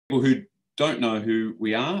People who don't know who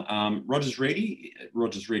we are, Rogers Reedy.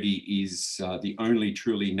 Rogers Reedy is the only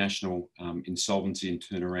truly national insolvency and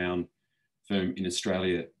turnaround firm in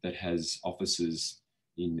Australia that has offices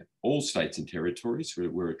in all states and territories.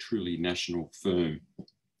 We're a truly national firm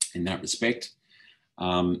in that respect.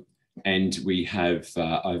 And we have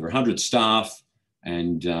over 100 staff,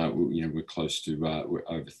 and we're close to we're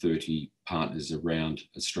over 30 partners around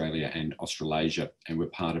Australia and Australasia, and we're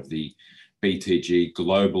part of the BTG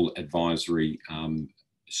Global Advisory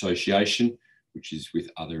Association, which is with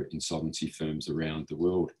other insolvency firms around the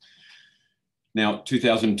world. Now,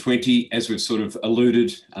 2020, as we've sort of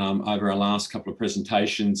alluded over our last couple of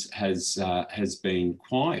presentations, has been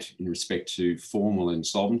quiet in respect to formal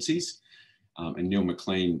insolvencies. And Neil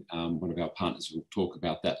McLean, one of our partners, will talk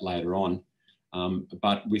about that later on.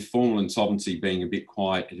 But with formal insolvency being a bit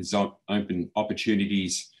quiet, it has opened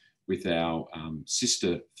opportunities with our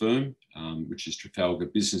sister firm, which is Trafalgar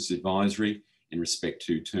Business Advisory, in respect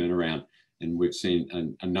to turnaround. And we've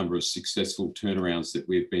seen a number of successful turnarounds that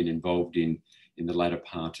we've been involved in the latter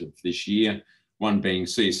part of this year. One being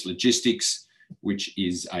CS Logistics, which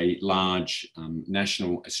is a large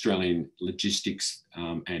national Australian logistics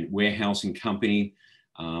and warehousing company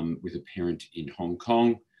with a parent in Hong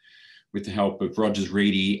Kong. With the help of Rogers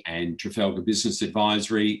Reedy and Trafalgar Business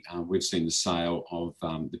Advisory, we've seen the sale of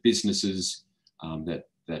the businesses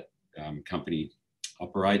that company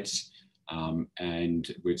operates,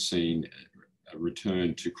 and we've seen a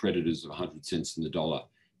return to creditors of 100 cents in the dollar.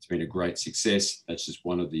 It's been a great success. That's just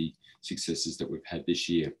one of the successes that we've had this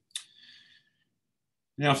year.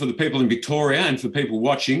 Now, for the people in Victoria and for people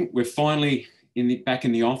watching, we're finally back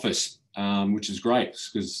in the office. Which is great,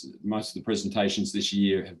 because most of the presentations this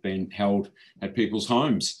year have been held at people's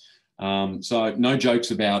homes. So no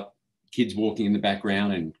jokes about kids walking in the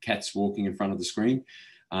background and cats walking in front of the screen.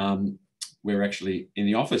 We're actually in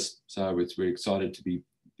the office, so we're excited to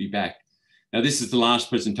be back. Now, this is the last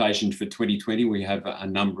presentation for 2020. We have a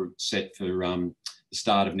number set for the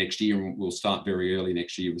start of next year, and we'll start very early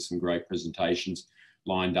next year with some great presentations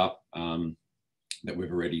lined up that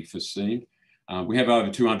we've already foreseen. We have over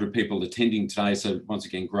 200 people attending today, so once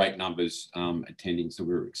again, great numbers attending, so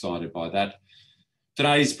we're excited by that.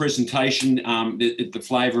 Today's presentation, the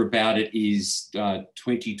flavour about it is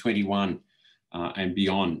 2021 and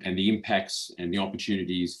beyond, and the impacts and the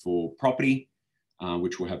opportunities for property,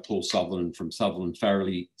 which we'll have Paul Sutherland from Sutherland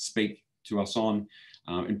Farrelly speak to us on,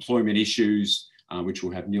 employment issues, which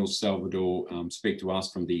we'll have Neil Salvadore speak to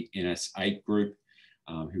us from the NS8 group,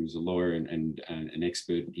 who is a lawyer and an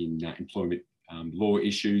expert in employment law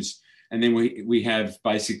issues. And then we have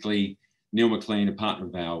basically Neil McLean, a partner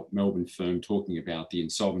of our Melbourne firm, talking about the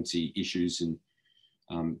insolvency issues and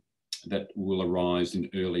that will arise in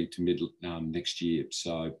early to mid next year.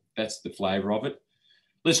 So that's the flavour of it.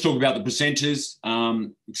 Let's talk about the presenters.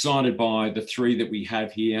 Excited by the three that we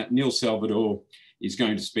have here. Neil Salvadore is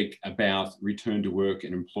going to speak about return to work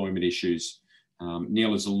and employment issues.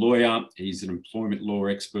 Neil is a lawyer. He's an employment law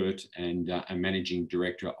expert and a managing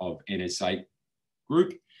director of NS8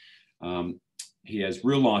 Group. He has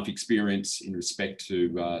real life experience in respect to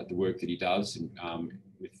the work that he does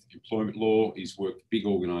with employment law. He's worked with big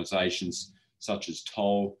organisations such as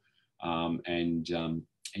Toll, and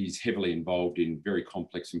he's heavily involved in very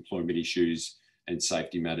complex employment issues and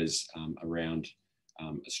safety matters around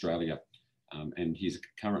Australia. And he's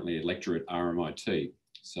currently a lecturer at RMIT.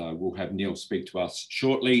 So we'll have Neil speak to us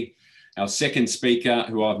shortly. Our second speaker,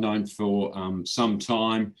 who I've known for some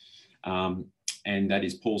time, and that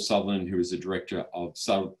is Paul Sutherland, who is the director of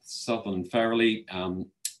Sutherland Farrelly,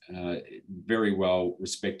 very well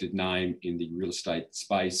respected name in the real estate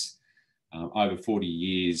space. Over 40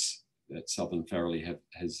 years that Sutherland Farrelly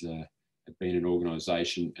has been an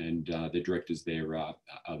organisation, and the directors there are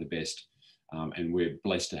the best. And we're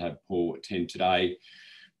blessed to have Paul attend today.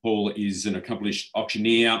 Paul is an accomplished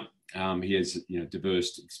auctioneer. He has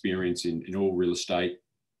diverse experience in all real estate,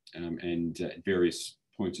 and at various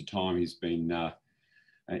points of time he's been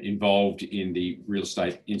involved in the Real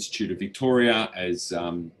Estate Institute of Victoria as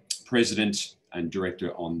president and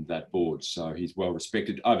director on that board. So he's well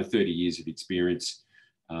respected, over 30 years of experience.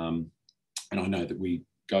 And I know that we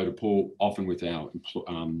go to Paul often with our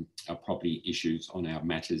property issues on our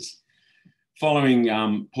matters. Following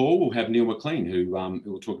Paul, we'll have Neil McLean, who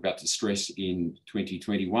will talk about distress in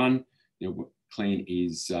 2021. Neil McLean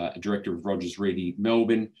is a director of Rogers Reedy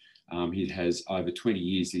Melbourne. He has over 20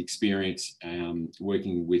 years of experience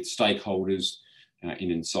working with stakeholders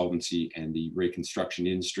in insolvency and the reconstruction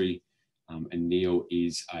industry. And Neil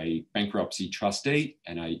is a bankruptcy trustee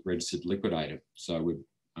and a registered liquidator. So we're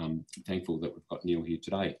thankful that we've got Neil here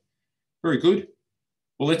today. Very good.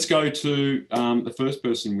 Well, let's go to the first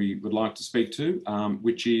person we would like to speak to,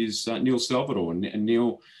 which is Neil Salvadore. And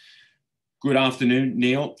Neil, good afternoon,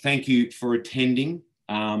 Neil. Thank you for attending,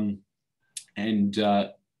 and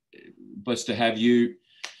blessed to have you.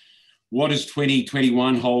 What does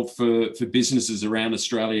 2021 hold for businesses around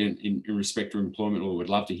Australia in respect to employment law? We'd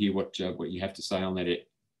love to hear what you have to say on that.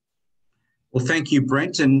 Well, thank you,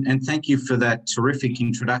 Brent, and thank you for that terrific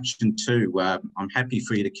introduction too. I'm happy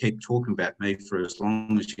for you to keep talking about me for as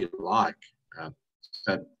long as you like.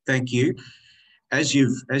 So thank you. As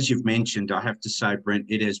you've mentioned, I have to say, Brent,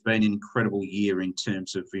 it has been an incredible year in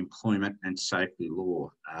terms of employment and safety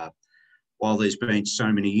law. While there's been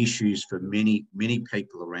so many issues for many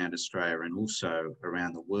people around Australia and also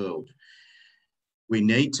around the world, we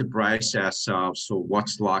need to brace ourselves for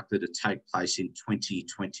what's likely to take place in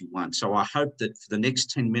 2021. So I hope that for the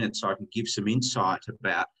next 10 minutes, I can give some insight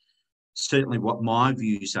about certainly what my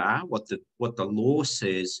views are, what the law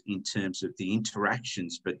says in terms of the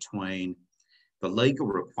interactions between the legal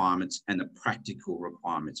requirements and the practical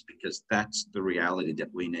requirements, because that's the reality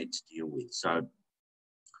that we need to deal with. So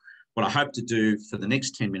what I hope to do for the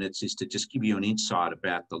next 10 minutes is to just give you an insight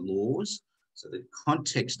about the laws, so the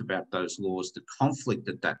context about those laws, the conflict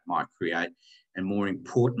that might create, and more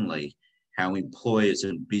importantly, how employers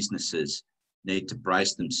and businesses need to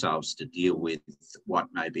brace themselves to deal with what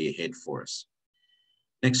may be ahead for us.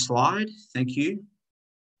 Next slide, thank you.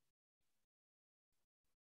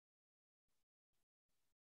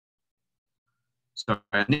 So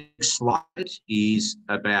our next slide is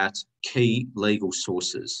about key legal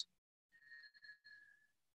sources.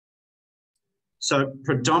 So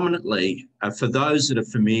predominantly, for those that are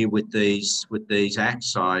familiar with these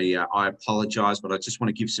acts, I apologise, but I just want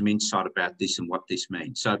to give some insight about this and what this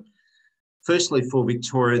means. So firstly, for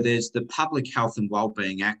Victoria, there's the Public Health and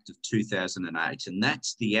Wellbeing Act of 2008, and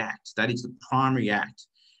that's the act, that is the primary act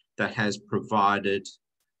that has provided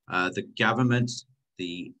the government,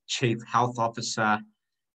 the Chief Health Officer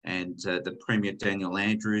and the Premier Daniel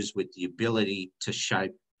Andrews with the ability to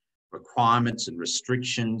shape requirements and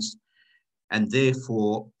restrictions, and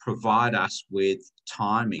therefore provide us with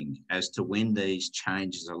timing as to when these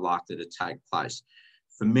changes are likely to take place.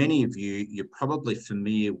 For many of you, you're probably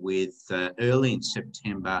familiar with early in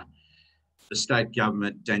September, the state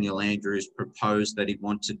government, Daniel Andrews, proposed that he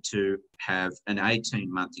wanted to have an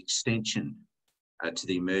 18-month extension to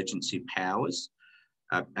the emergency powers.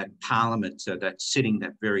 At Parliament, that sitting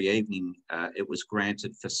that very evening, it was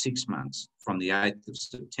granted for 6 months from the 8th of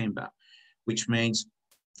September, which means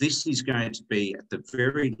this is going to be, at the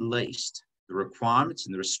very least, the requirements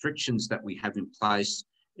and the restrictions that we have in place,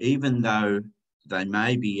 even though they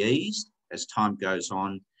may be eased as time goes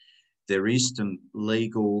on, there is some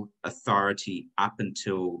legal authority up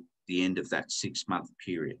until the end of that 6-month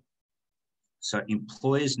period. So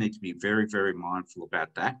employers need to be very, very mindful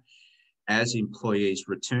about that. As employees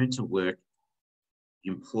return to work,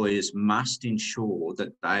 employers must ensure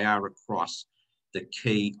that they are across the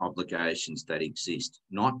key obligations that exist,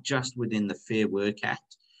 not just within the Fair Work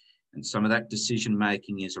Act. And some of that decision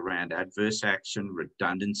making is around adverse action,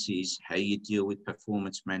 redundancies, how you deal with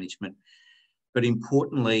performance management, but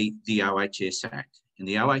importantly, the OHS Act. And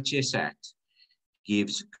the OHS Act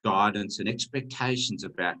gives guidance and expectations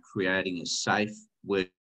about creating a safe work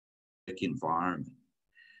environment.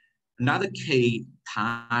 Another key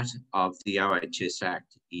part of the OHS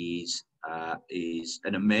Act is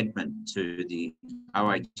an amendment to the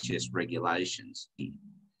OHS regulations.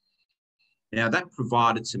 Now, that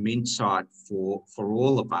provided some insight for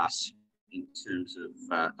all of us in terms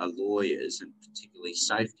of lawyers and particularly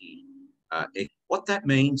safety. What that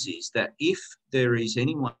means is that if there is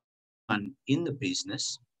anyone in the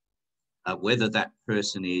business, whether that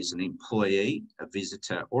person is an employee, a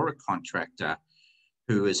visitor, or a contractor,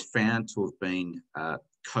 who is found to have been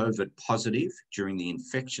COVID positive during the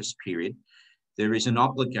infectious period, there is an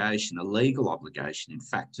obligation, a legal obligation, in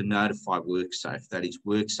fact, to notify WorkSafe, that is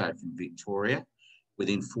WorkSafe in Victoria,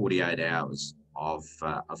 within 48 hours of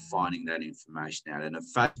finding that information out. And a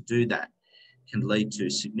failure to do that can lead to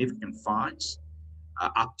significant fines,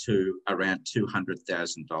 up to around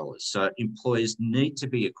 $200,000. So employers need to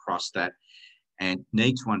be across that and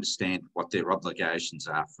need to understand what their obligations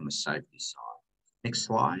are from a safety side. Next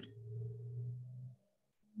slide.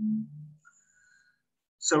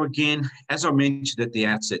 So again, as I mentioned at the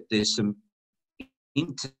outset, there's some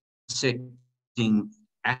intersecting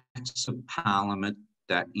acts of Parliament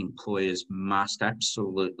that employers must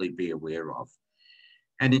absolutely be aware of.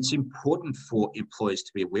 And it's important for employers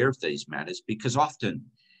to be aware of these matters, because often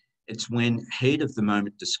it's when heat of the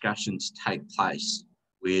moment discussions take place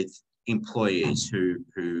with employees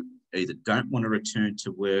who either don't want to return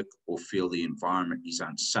to work or feel the environment is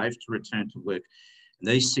unsafe to return to work. And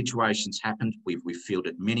these situations happened. We've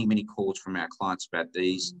fielded many calls from our clients about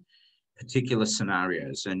these particular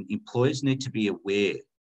scenarios, and employers need to be aware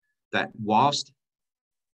that whilst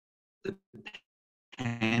the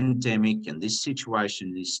pandemic and this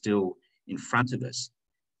situation is still in front of us,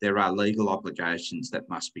 there are legal obligations that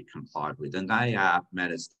must be complied with, and they are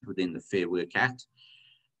matters within the Fair Work Act,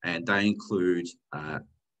 and they include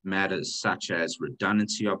matters such as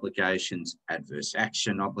redundancy obligations, adverse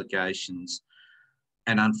action obligations,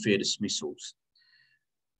 and unfair dismissals.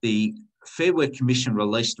 The Fair Work Commission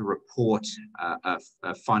released a report,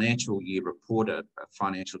 a financial year report, a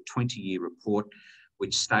financial 20-year report,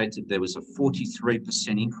 which stated there was a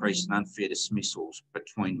 43% increase in unfair dismissals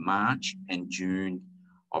between March and June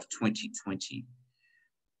of 2020.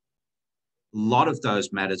 A lot of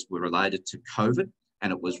those matters were related to COVID,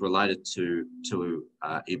 and it was related to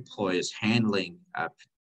employers handling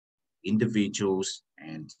individuals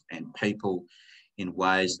and people in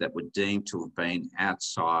ways that were deemed to have been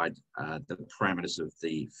outside the parameters of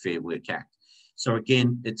the Fair Work Act. So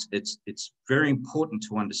again, it's very important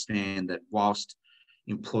to understand that whilst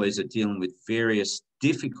employers are dealing with various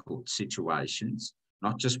difficult situations,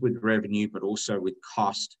 not just with revenue, but also with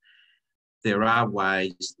cost, there are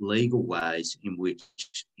ways, legal ways, in which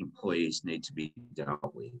employees need to be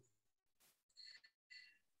dealt with.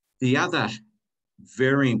 The other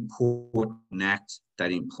very important act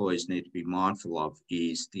that employers need to be mindful of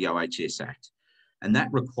is the OHS Act. And that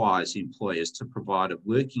requires employers to provide a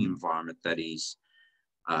working environment that is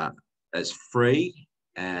as free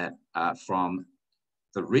from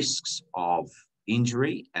the risks of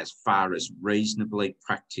injury as far as reasonably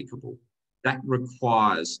practicable. That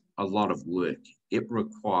requires a lot of work. It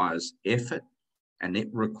requires effort, and it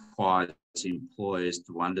requires employers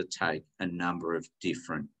to undertake a number of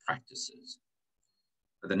different practices.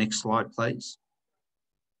 The next slide, please.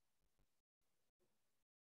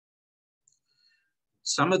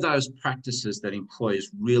 Some of those practices that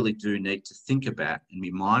employers really do need to think about and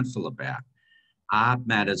be mindful about are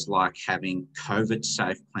matters like having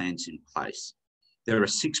COVID-safe plans in place. There are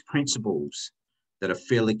 6 principles that are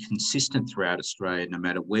fairly consistent throughout Australia, no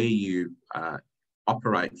matter where you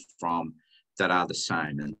operate from, that are the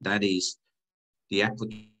same. And that is the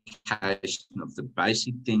application of the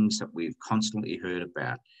basic things that we've constantly heard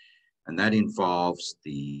about. And that involves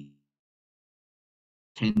the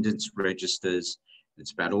attendance registers.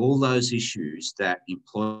 It's about all those issues that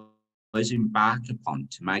employers embark upon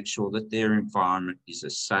to make sure that their environment is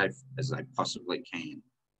as safe as they possibly can.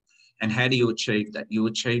 And how do you achieve that? You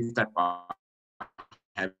achieve that by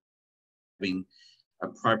having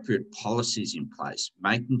appropriate policies in place,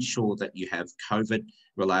 making sure that you have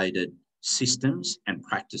COVID-related systems and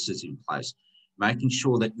practices in place, making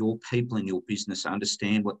sure that your people in your business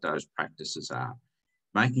understand what those practices are,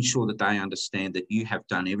 making sure that they understand that you have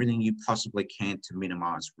done everything you possibly can to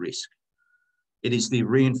minimise risk. It is the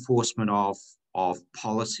reinforcement of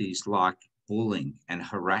policies like bullying and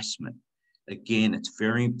harassment. Again, it's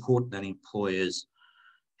very important that employers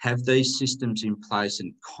have these systems in place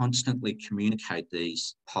and constantly communicate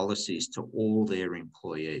these policies to all their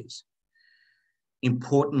employees.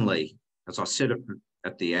 Importantly, as I said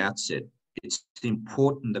at the outset, it's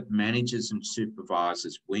important that managers and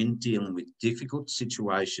supervisors, when dealing with difficult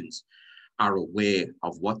situations, are aware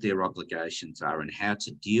of what their obligations are and how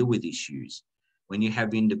to deal with issues. When you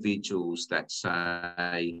have individuals that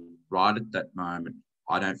say, right at that moment,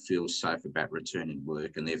 I don't feel safe about returning to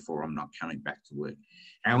work and therefore I'm not coming back to work.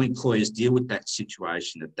 Our employers deal with that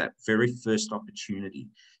situation at that very first opportunity,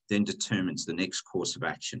 then determines the next course of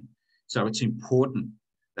action. So it's important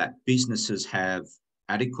that businesses have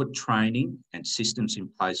adequate training and systems in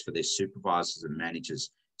place for their supervisors and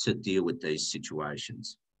managers to deal with these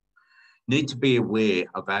situations. Need to be aware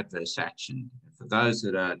of adverse action. For those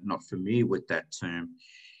that are not familiar with that term,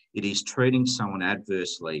 it is treating someone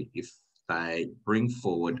adversely if they bring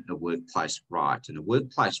forward a workplace right. And a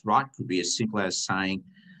workplace right could be as simple as saying,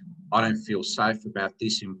 I don't feel safe about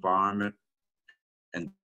this environment and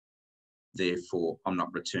therefore I'm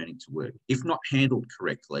not returning to work. If not handled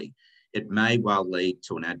correctly, it may well lead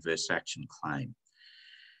to an adverse action claim.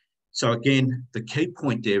 So again, the key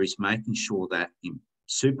point there is making sure that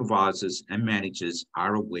supervisors and managers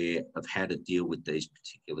are aware of how to deal with these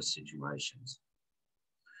particular situations.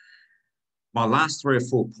 My last 3 or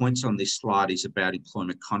 4 points on this slide is about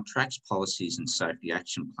employment contracts, policies and safety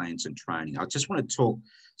action plans and training. I just want to talk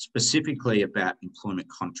specifically about employment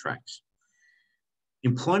contracts.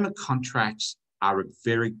 Employment contracts are a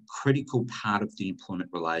very critical part of the employment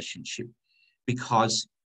relationship because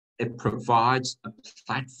it provides a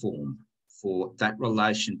platform for that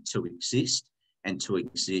relation to exist and to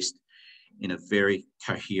exist in a very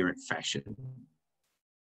coherent fashion.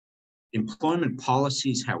 Employment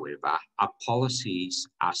policies, however, are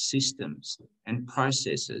systems and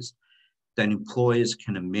processes that employers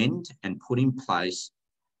can amend and put in place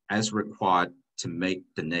as required to meet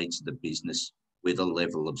the needs of the business with a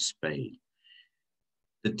level of speed.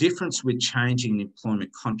 The difference with changing the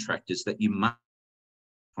employment contract is that you must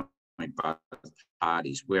appoint both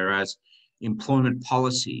parties, whereas employment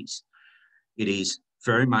policies, it is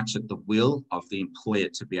very much at the will of the employer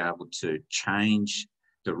to be able to change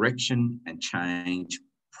direction and change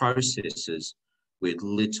processes with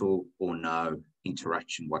little or no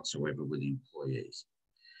interaction whatsoever with employees.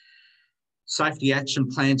 Safety action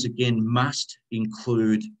plans, again, must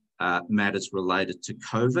include matters related to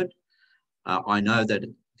COVID. I know that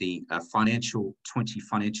the 20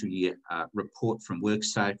 financial year report from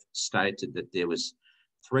WorkSafe stated that there was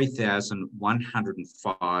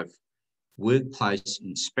 3,105 workplace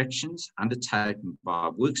inspections undertaken by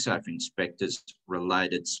WorkSafe inspectors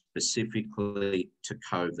related specifically to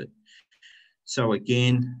COVID. So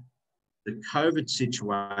again, the COVID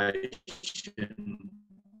situation,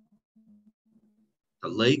 the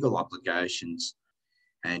legal obligations,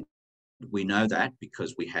 and we know that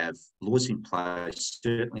because we have laws in place,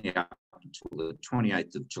 certainly up until the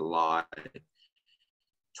 28th of July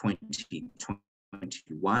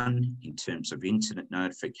 2021, in terms of incident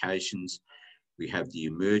notifications. We have the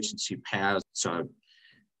emergency powers. So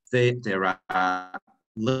there are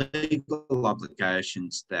legal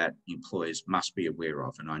obligations that employers must be aware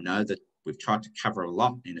of. And I know that we've tried to cover a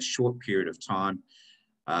lot in a short period of time,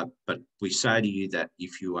 but we say to you that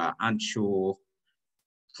if you are unsure,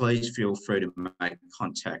 please feel free to make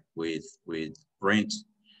contact with Brent,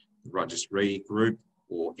 the Rogers Reedy Group,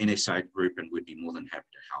 or NSA Group, and we'd be more than happy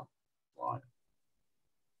to help.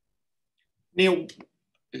 Neil,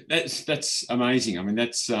 that's amazing. I mean,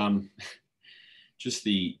 that's just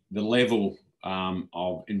the level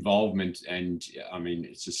of involvement, and I mean,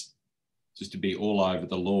 it's just to be all over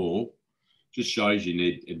the law just shows you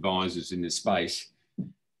need advisors in this space.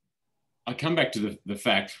 I come back to the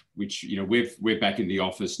fact, which, you know, we're back in the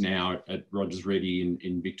office now at Rogers Reedy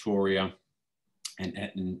in Victoria,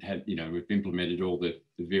 and have, you know, we've implemented all the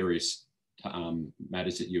various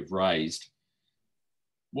matters that you've raised.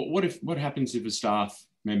 What happens if a staff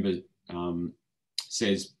member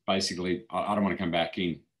says basically, I don't want to come back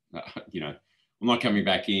in, you know, I'm not coming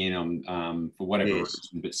back in for whatever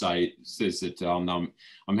reason, but says that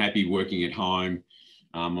I'm happy working at home,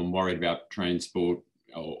 I'm worried about transport,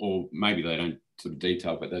 or maybe they don't sort of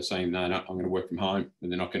detail, but they're saying, no, I'm going to work from home,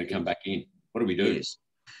 and they're not going to come back in. What do we do? Yes.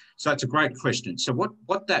 So it's a great question. So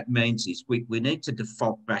what that means is we need to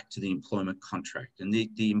default back to the employment contract, and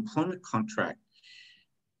the employment contract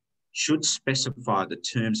should specify the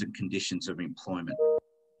terms and conditions of employment.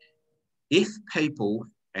 If people,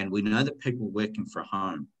 and we know that people working from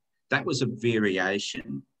home, that was a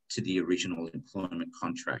variation to the original employment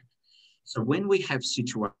contract. So when we have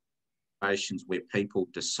situations where people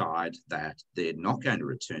decide that they're not going to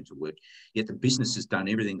return to work, yet the business has done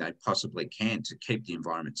everything they possibly can to keep the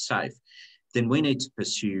environment safe, then we need to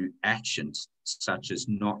pursue actions such as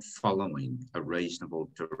not following a reasonable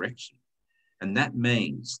direction. And that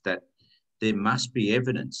means that there must be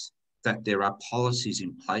evidence that there are policies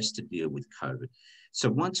in place to deal with COVID.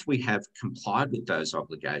 So once we have complied with those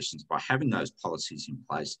obligations by having those policies in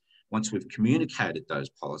place, once we've communicated those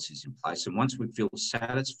policies in place, and once we feel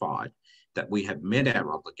satisfied that we have met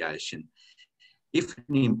our obligation, if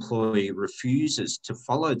an employee refuses to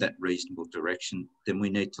follow that reasonable direction, then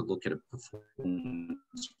we need to look at a performance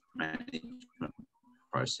management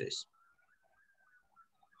process.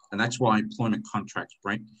 And that's why employment contracts,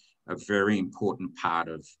 Brent, are a very important part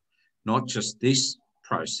of not just this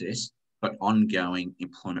process, but ongoing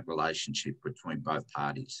employment relationship between both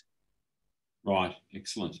parties. Right,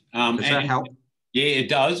 excellent. Does that help? Yeah, it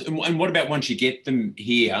does. And what about once you get them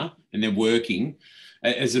here and they're working,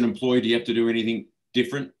 as an employee, do you have to do anything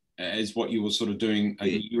different as what you were sort of doing a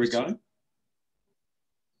year ago?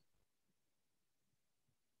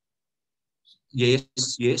 Yes.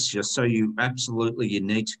 So you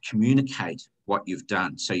need to communicate what you've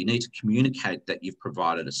done. So you need to communicate that you've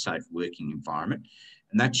provided a safe working environment,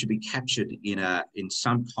 and that should be captured in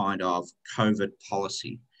some kind of COVID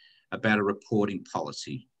policy, about a reporting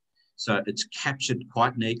policy. So it's captured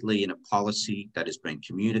quite neatly in a policy that has been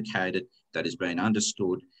communicated, that has been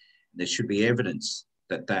understood. There should be evidence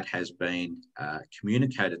that that has been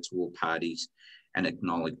communicated to all parties and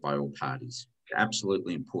acknowledged by all parties.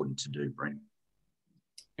 Absolutely important to do, Brent.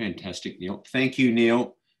 Fantastic, Neil. Thank you,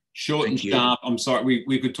 Neil. Short and sharp. I'm sorry,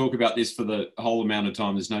 we could talk about this for the whole amount of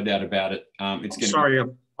time. There's no doubt about it. It's going to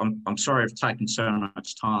be... I'm sorry I've taken so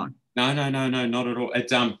much time. No, not at all.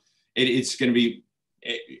 It's going to be,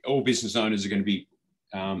 all business owners are going to be,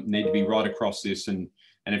 need to be right across this. And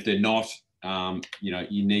if they're not,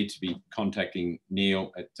 you need to be contacting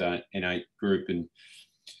Neil at N8 Group and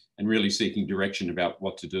really seeking direction about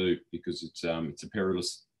what to do, because it's a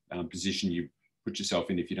perilous position you put yourself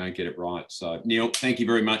in if you don't get it right. So Neil, thank you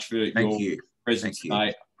very much for your presence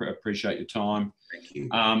today. I appreciate your time. Thank you.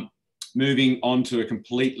 Moving on to a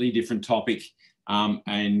completely different topic,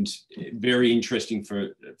 and very interesting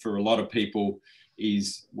for a lot of people,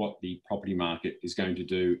 is what the property market is going to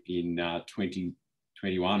do in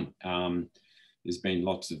 2021. There's been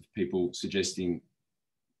lots of people suggesting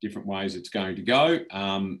different ways it's going to go,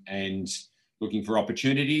 and looking for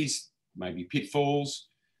opportunities, maybe pitfalls.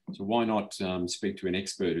 So why not speak to an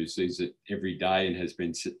expert who sees it every day and has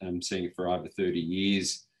been seeing it for over 30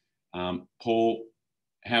 years. Paul,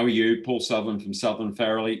 how are you? Paul Sutherland from Sutherland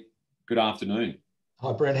Farrelly. Good afternoon.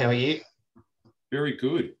 Hi, Brent. How are you? Very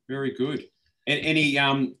good. Very good. Any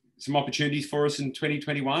some opportunities for us in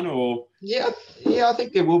 2021, or? Yeah, I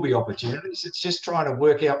think there will be opportunities. It's just trying to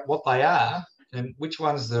work out what they are and which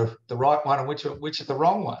one's the right one and which are the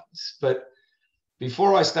wrong ones. But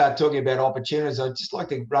before I start talking about opportunities, I'd just like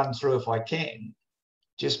to run through, if I can,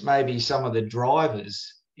 just maybe some of the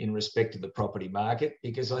drivers in respect to the property market,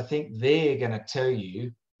 because I think they're going to tell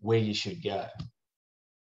you where you should go.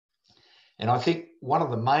 And I think one of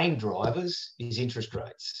the main drivers is interest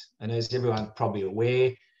rates. And as everyone's probably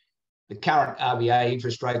aware, the current RBA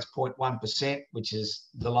interest rate's 0.1%, which is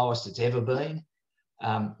the lowest it's ever been.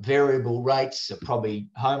 Variable rates are probably,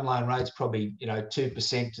 home loan rates probably 2%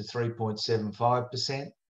 to 3.75%.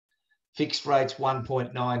 Fixed rates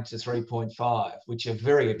 1.9 to 3.5, which are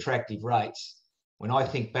very attractive rates when I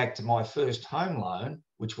think back to my first home loan,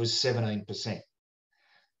 which was 17%.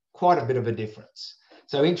 Quite a bit of a difference.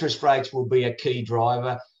 So interest rates will be a key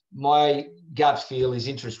driver. My gut feel is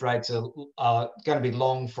interest rates are going to be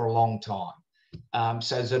long for a long time.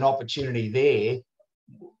 So there's an opportunity there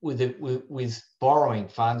with borrowing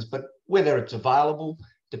funds, but whether it's available,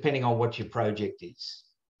 depending on what your project is.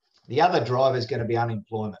 The other driver is going to be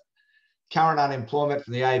unemployment. Current unemployment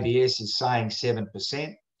from the ABS is saying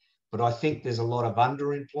 7%, but I think there's a lot of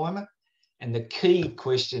underemployment. And the key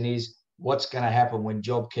question is what's going to happen when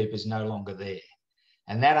JobKeeper's no longer there?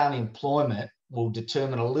 And that unemployment will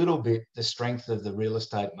determine a little bit the strength of the real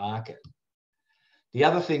estate market. The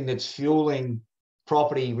other thing that's fueling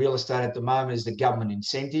property real estate at the moment is the government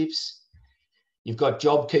incentives. You've got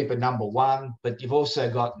JobKeeper #1, but you've also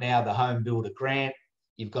got now the Home Builder Grant.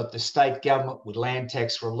 You've got the state government with land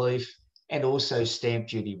tax relief and also stamp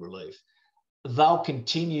duty relief. They'll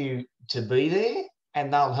continue to be there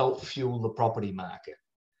and they'll help fuel the property market.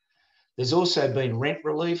 There's also been rent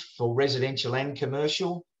relief for residential and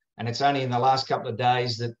commercial, and it's only in the last couple of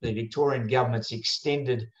days that the Victorian government's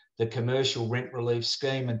extended the commercial rent relief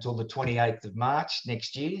scheme until the 28th of March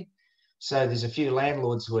next year. So there's a few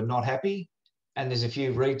landlords who are not happy, and there's a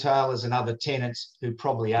few retailers and other tenants who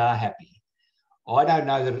probably are happy. I don't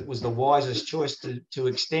know that it was the wisest choice to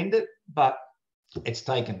extend it, but it's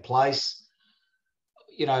taken place.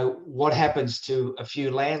 What happens to a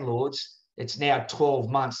few landlords? It's now 12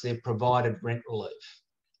 months they've provided rent relief.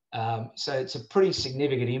 So it's a pretty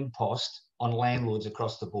significant impost on landlords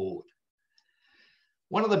across the board.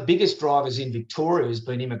 One of the biggest drivers in Victoria has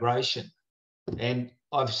been immigration. And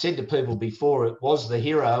I've said to people before, it was the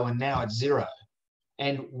hero and now it's zero.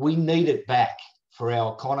 And we need it back for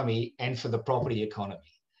our economy and for the property economy.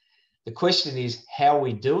 The question is how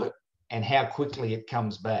we do it and how quickly it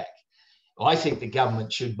comes back. I think the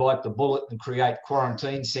government should bite the bullet and create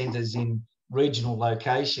quarantine centres in regional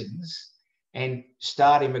locations and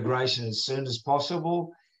start immigration as soon as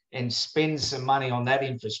possible and spend some money on that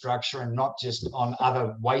infrastructure and not just on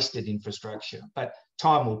other wasted infrastructure. But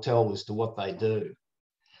time will tell as to what they do.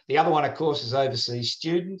 The other one, of course, is overseas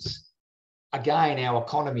students. Again, our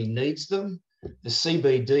economy needs them. The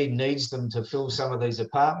CBD needs them to fill some of these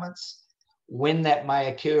apartments. When that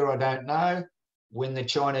may occur, I don't know. When the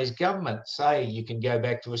Chinese government say you can go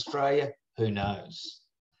back to Australia, who knows?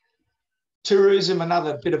 Tourism,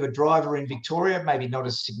 another bit of a driver in Victoria, maybe not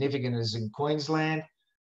as significant as in Queensland.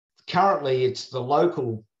 Currently, it's the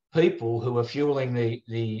local people who are fueling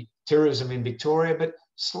the tourism in Victoria, but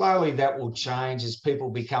slowly that will change as people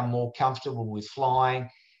become more comfortable with flying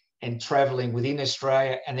and travelling within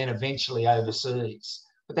Australia and then eventually overseas.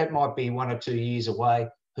 But that might be 1 or 2 years away,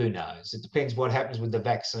 who knows? It depends what happens with the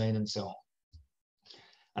vaccine and so on.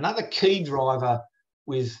 Another key driver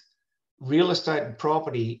with real estate and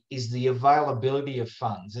property is the availability of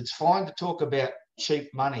funds. It's fine to talk about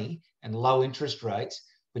cheap money and low interest rates,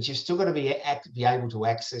 but you've still got to be able to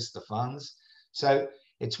access the funds. So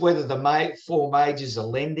it's whether the four majors are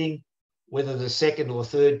lending, whether the second or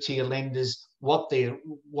third tier lenders, what they're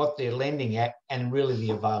lending at, and really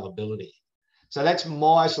the availability. So that's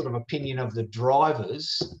my sort of opinion of the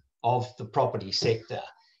drivers of the property sector.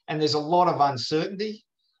 And there's a lot of uncertainty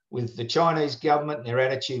with the Chinese government and their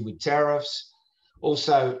attitude with tariffs,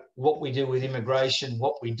 also what we do with immigration,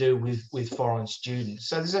 what we do with foreign students.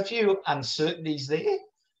 So there's a few uncertainties there,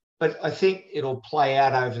 but I think it'll play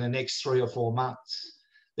out over the next 3 or 4 months.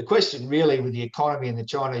 The question really with the economy and the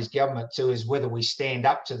Chinese government too is whether we stand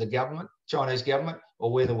up to the Chinese government,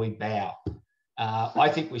 or whether we bow. I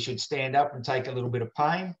think we should stand up and take a little bit of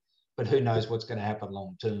pain, but who knows what's going to happen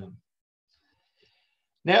long term.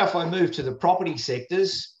 Now, if I move to the property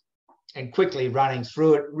sectors and quickly running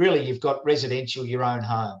through it, really you've got residential, your own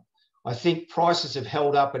home. I think prices have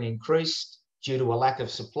held up and increased due to a lack of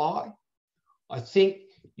supply. I think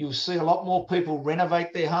you'll see a lot more people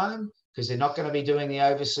renovate their home because they're not going to be doing the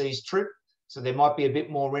overseas trip. So there might be a bit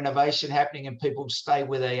more renovation happening and people stay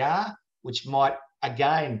where they are, which might,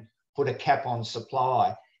 again, put a cap on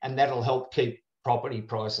supply, and that'll help keep property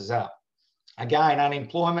prices up. Again,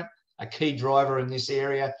 unemployment, a key driver in this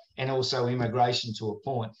area, and also immigration to a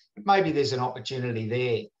point. But maybe there's an opportunity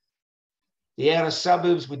there. The outer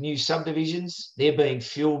suburbs with new subdivisions, they're being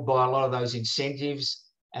fueled by a lot of those incentives,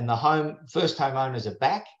 and the first homeowners are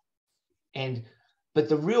back. But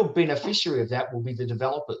the real beneficiary of that will be the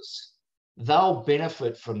developers. They'll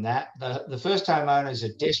benefit from that. The first homeowners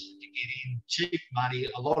are desperate to get in, cheap money,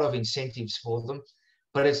 a lot of incentives for them,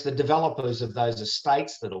 but it's the developers of those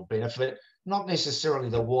estates that'll benefit, not necessarily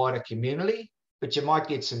the wider community, but you might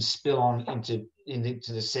get some spill on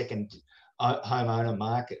into the second homeowner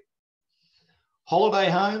market. Holiday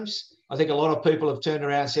homes, I think a lot of people have turned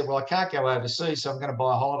around and said, well, I can't go overseas, so I'm going to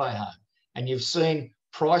buy a holiday home. And you've seen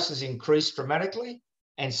prices increase dramatically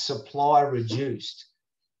and supply reduced.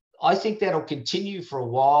 I think that'll continue for a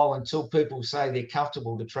while until people say they're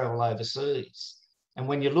comfortable to travel overseas. And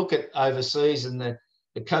when you look at overseas and the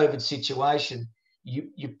COVID situation,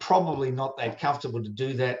 you're probably not that comfortable to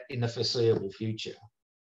do that in the foreseeable future.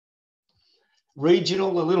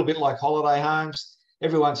 Regional, a little bit like holiday homes.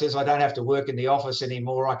 Everyone says, I don't have to work in the office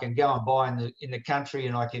anymore. I can go and buy in the country,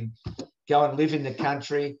 and I can go and live in the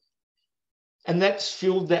country. And that's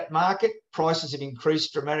fueled that market. Prices have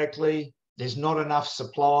increased dramatically. There's not enough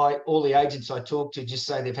supply. All the agents I talk to just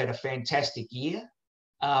say they've had a fantastic year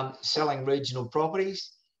selling regional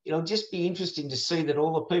properties. It'll just be interesting to see that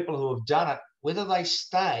all the people who have done it, whether they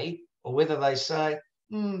stay or whether they say,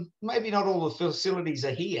 maybe not all the facilities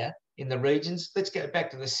are here in the regions. Let's go back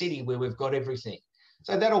to the city where we've got everything.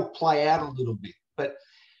 So that'll play out a little bit. But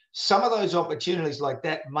some of those opportunities like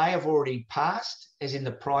that may have already passed, as in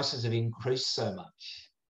the prices have increased so much.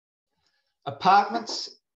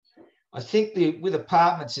 Apartments, I think with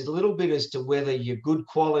apartments, it's a little bit as to whether you're good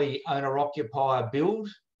quality owner-occupier build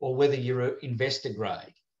or whether you're investor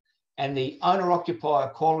grade. And the owner-occupier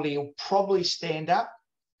quality will probably stand up.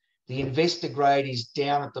 The investor grade is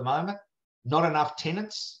down at the moment, not enough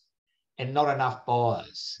tenants and not enough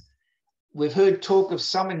buyers. We've heard talk of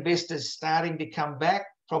some investors starting to come back,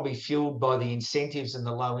 probably fueled by the incentives and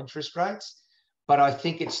the low interest rates, but I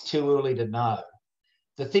think it's too early to know.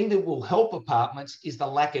 The thing that will help apartments is the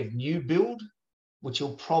lack of new build, which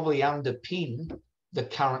will probably underpin the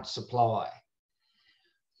current supply.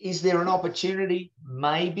 Is there an opportunity?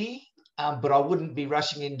 Maybe, but I wouldn't be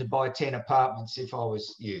rushing in to buy 10 apartments if I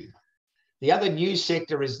was you. The other new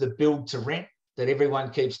sector is the build to rent that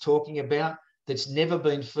everyone keeps talking about, that's never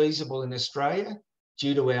been feasible in Australia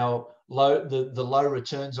due to our the low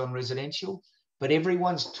returns on residential, but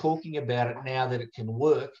everyone's talking about it now that it can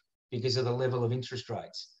work because of the level of interest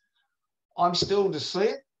rates. I'm still to see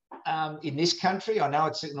it in this country. I know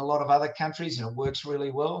it's in a lot of other countries and it works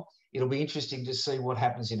really well. It'll be interesting to see what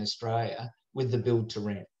happens in Australia with the build to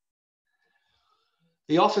rent.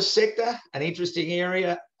 The office sector, an interesting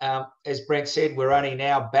area. As Brent said, we're only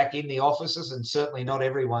now back in the offices and certainly not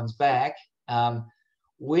everyone's back.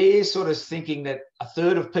 We're sort of thinking that a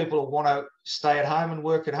third of people will want to stay at home and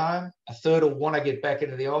work at home, a third will want to get back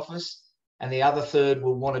into the office, and the other third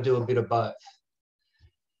will want to do a bit of both.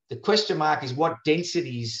 The question mark is what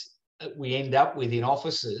densities we end up with in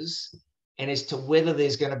offices, and as to whether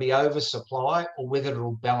there's going to be oversupply or whether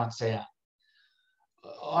it'll balance out.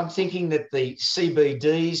 I'm thinking that the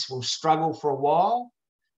CBDs will struggle for a while,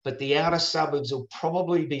 but the outer suburbs will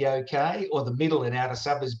probably be okay, or the middle and outer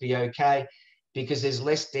suburbs be okay, because there's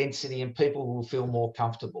less density and people will feel more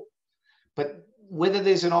comfortable. But whether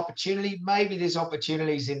there's an opportunity, maybe there's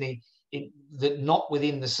opportunities not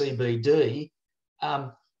within the CBD,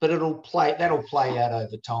 but that'll play out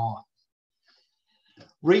over time.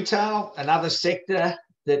 Retail, another sector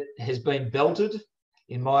that has been belted,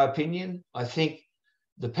 in my opinion. I think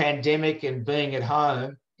the pandemic and being at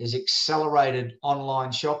home has accelerated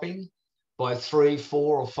online shopping by 3,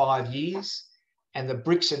 4 or 5 years, and the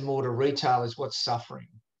bricks and mortar retail is what's suffering.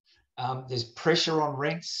 There's pressure on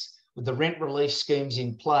rents. With the rent relief schemes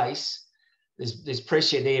in place, there's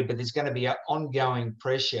pressure there, but there's going to be an ongoing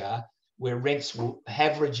pressure where rents will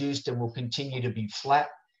have reduced and will continue to be flat.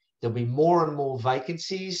 There'll be more and more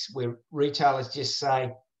vacancies where retailers just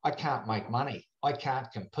say, I can't make money, I can't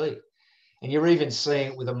compete. And you're even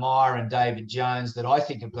seeing it with Amaya and David Jones that I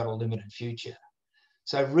think have got a limited future.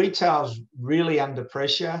 So retail's really under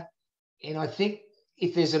pressure. And I think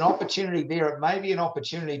if there's an opportunity there, it may be an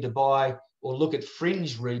opportunity to buy or look at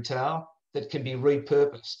fringe retail that can be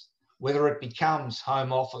repurposed, whether it becomes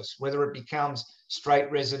home office, whether it becomes straight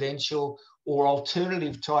residential or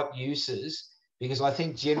alternative type uses, because I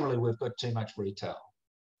think generally we've got too much retail.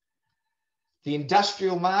 The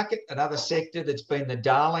industrial market, another sector that's been the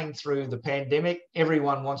darling through the pandemic.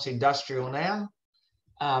 Everyone wants industrial now,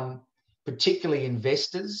 particularly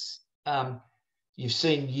investors. You've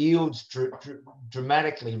seen yields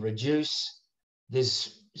dramatically reduce.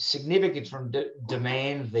 There's significant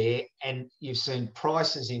demand there, and you've seen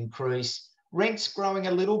prices increase. Rents growing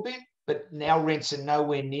a little bit, but now rents are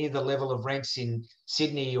nowhere near the level of rents in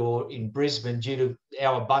Sydney or in Brisbane due to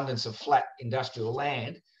our abundance of flat industrial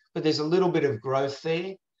land. But there's a little bit of growth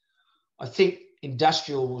there. I think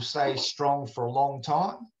industrial will stay strong for a long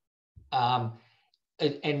time.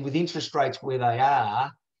 And with interest rates where they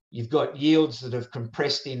are, you've got yields that have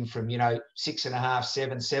compressed in from, 6.5,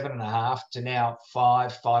 7, 7.5 to now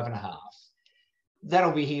 5, 5.5.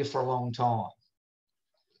 That'll be here for a long time.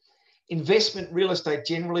 Investment real estate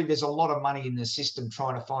generally, there's a lot of money in the system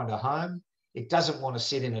trying to find a home. It doesn't want to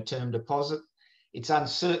sit in a term deposit. It's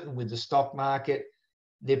uncertain with the stock market.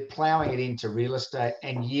 They're ploughing it into real estate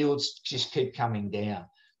and yields just keep coming down,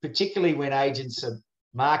 particularly when agents are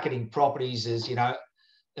marketing properties as,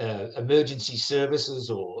 emergency services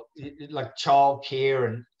or like childcare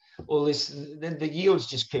and all this, then the yields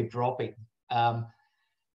just keep dropping.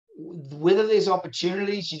 Whether there's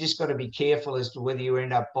opportunities, you just got to be careful as to whether you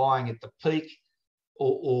end up buying at the peak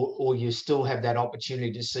or you still have that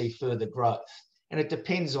opportunity to see further growth. And it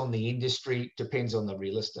depends on the industry, depends on the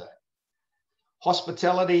real estate.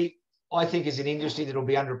 Hospitality, I think, is an industry that will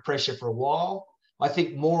be under pressure for a while. I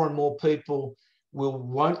think more and more people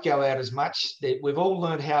won't go out as much. We've all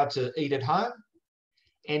learned how to eat at home.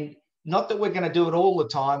 And not that we're going to do it all the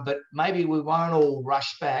time, but maybe we won't all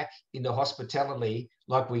rush back into hospitality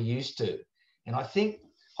like we used to. And I think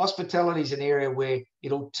hospitality is an area where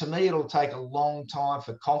it'll take a long time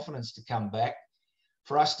for confidence to come back,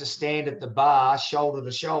 for us to stand at the bar shoulder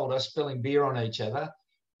to shoulder, spilling beer on each other,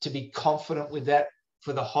 to be confident with that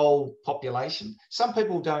for the whole population. Some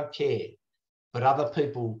people don't care, but other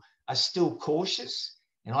people are still cautious.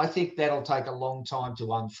 And I think that'll take a long time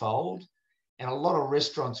to unfold. And a lot of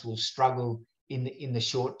restaurants will struggle in the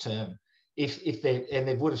short term if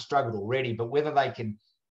they would have struggled already, but whether they can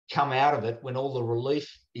come out of it when all the relief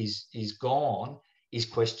is gone is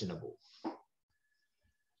questionable.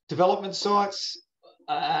 Development sites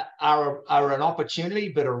are an opportunity,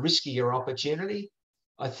 but a riskier opportunity.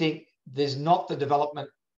 I think there's not the development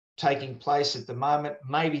taking place at the moment.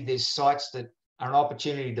 Maybe there's sites that are an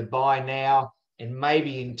opportunity to buy now, and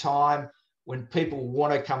maybe in time when people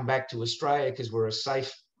want to come back to Australia because we're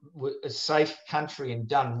a safe country and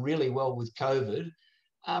done really well with COVID,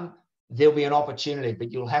 there'll be an opportunity,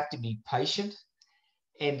 but you'll have to be patient.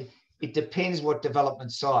 And it depends what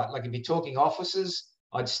development site. Like if you're talking offices,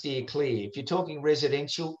 I'd steer clear. If you're talking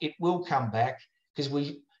residential, it will come back because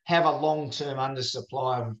we have a long-term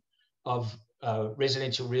undersupply of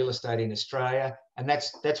residential real estate in Australia, and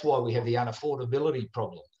that's why we have the unaffordability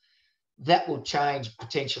problem. That will change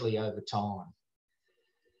potentially over time.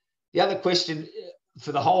 The other question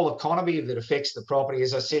for the whole economy that affects the property,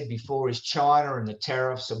 as I said before, is China and the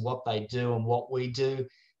tariffs and what they do and what we do.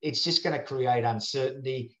 It's just going to create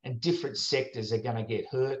uncertainty, and different sectors are going to get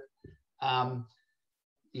hurt.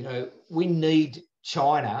 We need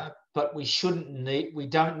China, but we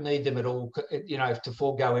don't need them at all, to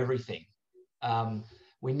forego everything.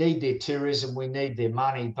 We need their tourism, we need their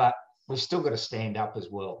money, but we've still got to stand up as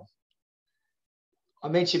well. I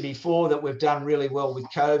mentioned before that we've done really well with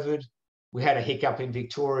COVID. We had a hiccup in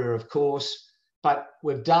Victoria, of course, but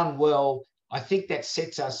we've done well. I think that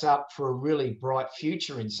sets us up for a really bright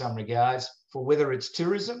future in some regards, for whether it's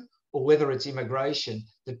tourism or whether it's immigration,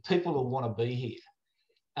 that people will want to be here.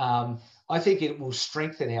 I think it will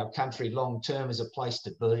strengthen our country long term as a place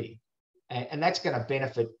to be. And that's going to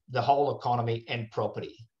benefit the whole economy and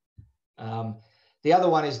property. The other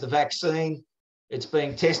one is the vaccine. It's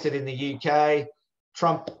being tested in the UK.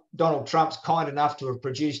 Donald Trump's kind enough to have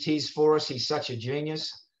produced his for us. He's such a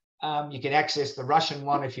genius. You can access the Russian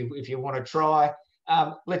one if you want to try.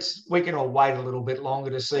 We can all wait a little bit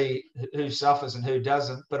longer to see who suffers and who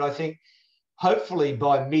doesn't. But I think hopefully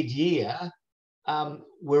by mid-year,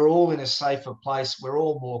 we're all in a safer place. We're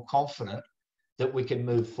all more confident that we can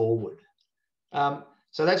move forward.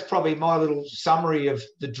 So that's probably my little summary of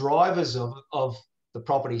the drivers of the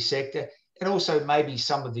property sector, and also maybe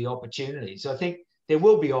some of the opportunities. I think there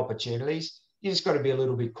will be opportunities. You just got to be a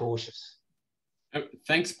little bit cautious.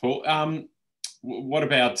 Thanks, Paul. What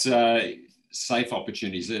about safe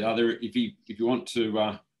opportunities? Are there, if you want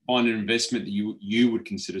to find an investment that you would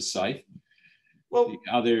consider safe? Well,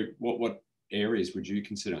 are there what areas would you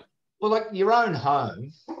consider? Well, like your own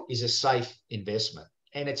home is a safe investment,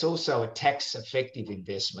 and it's also a tax-effective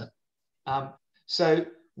investment. So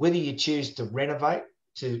whether you choose to renovate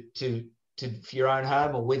for your own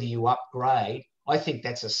home or whether you upgrade, I think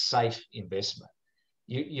that's a safe investment.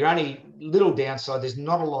 Your only little downside, there's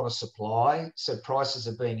not a lot of supply, so prices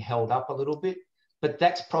are being held up a little bit, but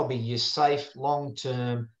that's probably your safe,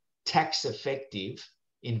 long-term, tax-effective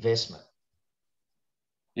investment.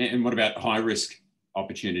 And what about high-risk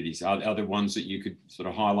opportunities? Are there ones that you could sort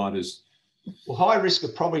of highlight as? Well, high risk are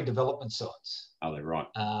probably development sites. Are they right?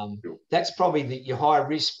 Sure. That's probably your high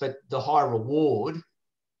risk, but the high reward,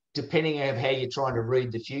 depending on how you're trying to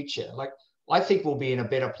read the future. Like, I think we'll be in a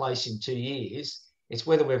better place in 2 years. It's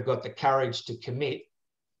whether we've got the courage to commit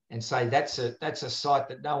and say that's a site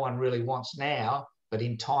that no one really wants now, but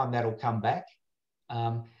in time that'll come back.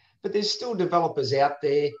 But there's still developers out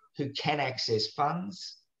there who can access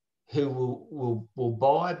funds, who will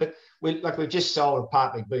buy. But we've just sold a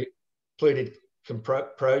partly completed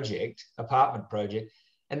apartment project,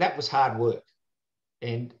 and that was hard work.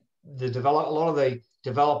 And a lot of the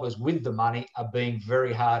developers with the money are being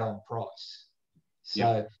very hard on price.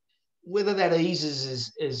 So whether that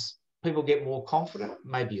eases as people get more confident,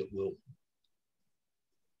 maybe it will.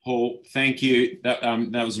 Paul, thank you. That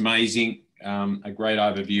was amazing. A great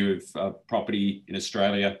overview of property in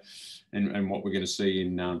Australia and what we're going to see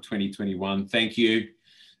in 2021. Thank you.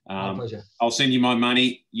 My pleasure. I'll send you my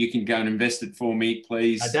money. You can go and invest it for me,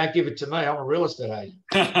 please. Don't give it to me. I'm a real estate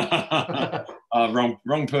agent.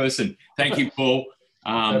 Wrong person. Thank you, Paul.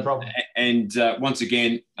 No problem. And once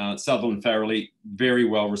again, Sutherland Farrelly, very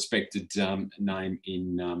well respected name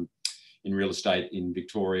in real estate in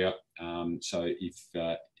Victoria. So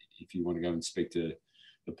if you want to go and speak to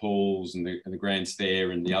the Pauls and the Grants there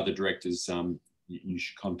and the other directors, you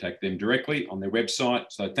should contact them directly on their website.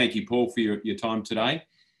 So thank you, Paul, for your time today.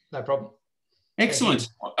 No problem. Excellent.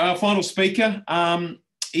 Our final speaker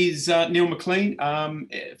is Neil McLean,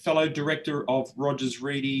 fellow director of Rogers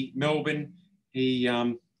Reedy Melbourne. He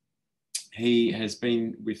has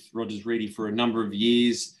been with Rogers Reedy for a number of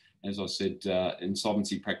years. As I said,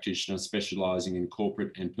 insolvency practitioner specialising in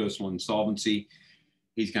corporate and personal insolvency.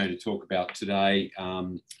 He's going to talk about today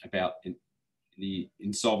about the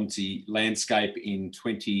insolvency landscape in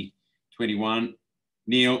 2021.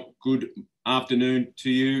 Neil, good afternoon to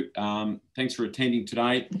you. Thanks for attending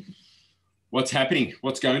today. What's happening?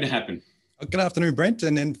 What's going to happen? Good afternoon, Brent,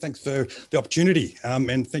 and thanks for the opportunity.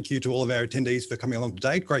 And thank you to all of our attendees for coming along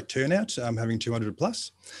today. Great turnout, having 200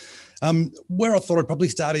 plus. Where I thought I'd probably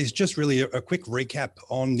start is just really a quick recap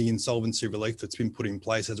on the insolvency relief that's been put in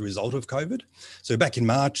place as a result of COVID. So back in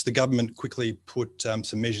March, the government quickly put some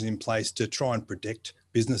measures in place to try and protect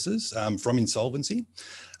businesses from insolvency.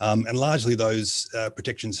 And largely those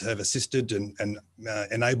protections have assisted and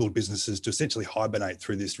enabled businesses to essentially hibernate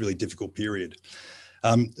through this really difficult period.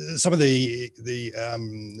 Some of the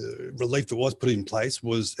relief that was put in place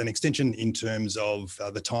was an extension in terms of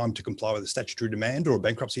the time to comply with a statutory demand or a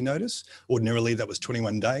bankruptcy notice. Ordinarily, that was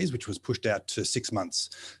 21 days, which was pushed out to 6 months.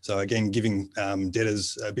 So again, giving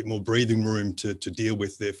debtors a bit more breathing room to deal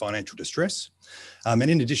with their financial distress. And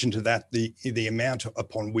in addition to that, the amount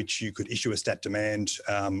upon which you could issue a stat demand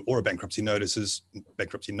or a bankruptcy notice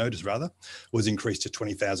was increased to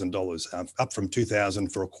 $20,000, up from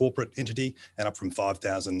 $2,000 for a corporate entity and up from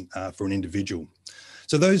 $5,000 for an individual.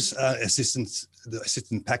 So those assistance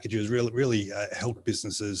packages really helped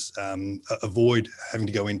businesses avoid having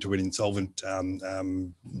to go into an insolvent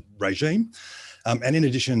regime. And in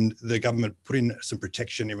addition, the government put in some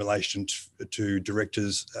protection in relation to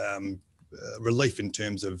directors relief in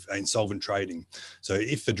terms of insolvent trading. So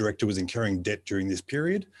if the director was incurring debt during this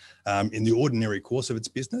period, in the ordinary course of its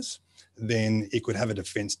business, then it could have a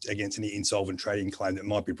defence against any insolvent trading claim that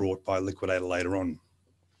might be brought by a liquidator later on.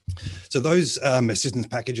 So those assistance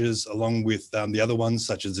packages, along with the other ones,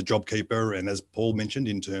 such as the JobKeeper, and as Paul mentioned,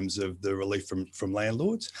 in terms of the relief from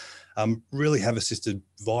landlords, really have assisted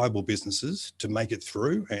viable businesses to make it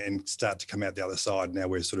through and start to come out the other side. Now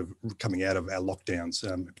we're sort of coming out of our lockdowns,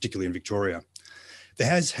 particularly in Victoria. There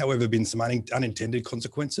has, however, been some unintended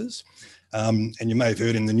consequences. And you may have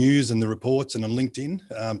heard in the news and the reports and on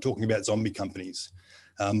LinkedIn talking about zombie companies.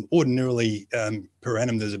 Ordinarily, per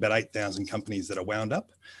annum, there's about 8,000 companies that are wound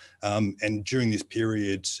up. And during this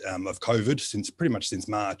period of COVID, pretty much since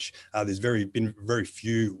March, there's been very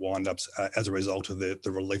few wind-ups as a result of the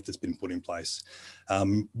relief that's been put in place.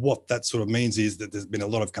 What that sort of means is that there's been a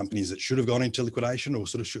lot of companies that should have gone into liquidation or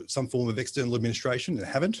sort of some form of external administration and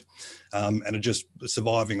haven't, and are just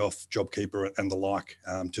surviving off JobKeeper and the like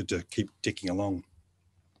to keep ticking along.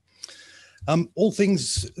 All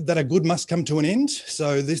things that are good must come to an end.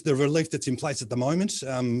 So the relief that's in place at the moment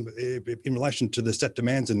in relation to the stat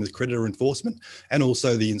demands and the creditor enforcement, and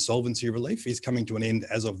also the insolvency relief, is coming to an end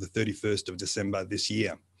as of the 31st of December this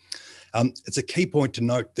year. It's a key point to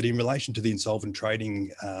note that in relation to the insolvent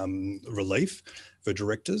trading relief for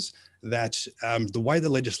directors, that the way the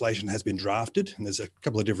legislation has been drafted, and there's a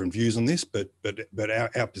couple of different views on this, but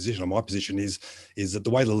our position, or my position, is that the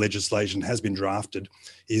way the legislation has been drafted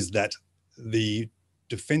is that the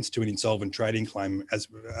defence to an insolvent trading claim as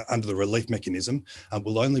under the relief mechanism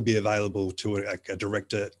will only be available to a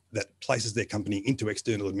director that places their company into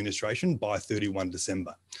external administration by 31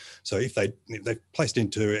 December. So if they're placed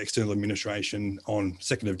into external administration on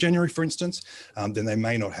 2nd of January, for instance, then they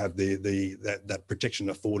may not have that protection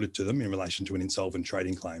afforded to them in relation to an insolvent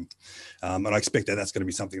trading claim. And I expect that that's going to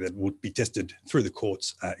be something that would be tested through the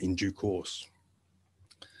courts in due course.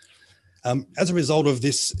 As a result of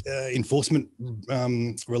this enforcement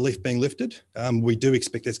relief being lifted, we do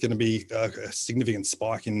expect there's going to be a significant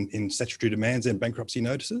spike in statutory demands and bankruptcy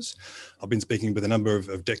notices. I've been speaking with a number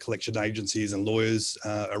of debt collection agencies and lawyers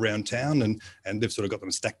around town, and they've sort of got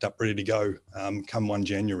them stacked up ready to go come 1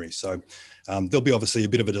 January. So there'll be obviously a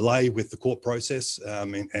bit of a delay with the court process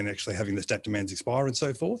and actually having the stat demands expire and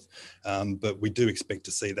so forth. But we do expect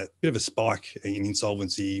to see that bit of a spike in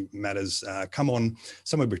insolvency matters come on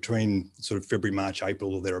somewhere between sort of February, March,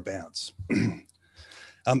 April, or thereabouts.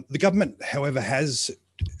 The government, however, has,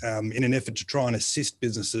 in an effort to try and assist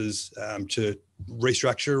businesses to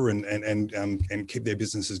restructure and keep their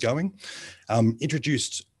businesses going,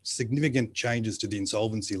 introduced significant changes to the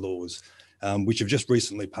insolvency laws, which have just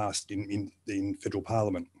recently passed in federal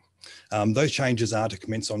parliament. Those changes are to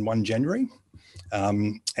commence on 1 January.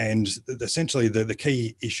 And essentially the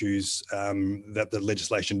key issues that the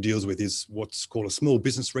legislation deals with is what's called a small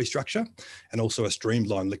business restructure and also a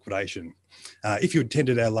streamlined liquidation. If you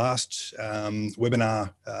attended our last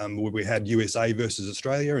webinar where we had USA versus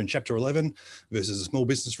Australia in Chapter 11 versus a small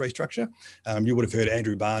business restructure, you would have heard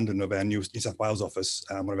Andrew Barnden of our New South Wales office,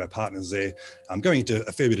 one of our partners there, going into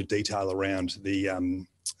a fair bit of detail around the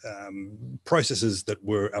processes that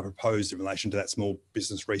were proposed in relation to that small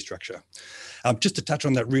business restructure. Just to touch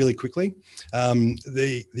on that really quickly,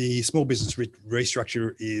 the small business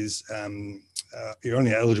restructure is you're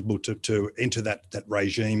only eligible to enter that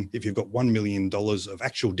regime if you've got $1 million of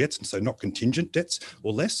actual debts, and so not contingent debts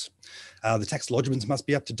or less. The tax lodgements must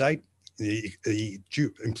be up to date. The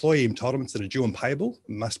employee entitlements that are due and payable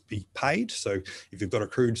must be paid. So if you've got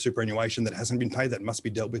accrued superannuation that hasn't been paid, that must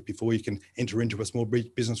be dealt with before you can enter into a small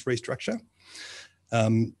business restructure.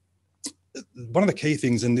 One of the key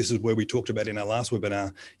things, and this is where we talked about in our last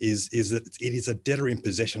webinar, is that it is a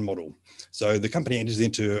debtor-in-possession model. So the company enters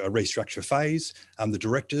into a restructure phase. The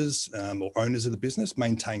directors or owners of the business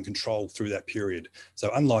maintain control through that period. So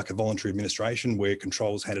unlike a voluntary administration where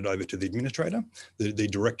control is handed over to the administrator, the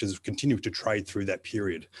directors continue to trade through that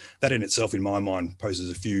period. That in itself, in my mind, poses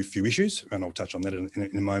a few issues, and I'll touch on that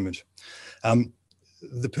in a moment.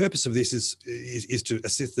 The purpose of this is to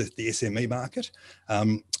assist the SME market,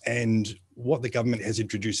 and what the government has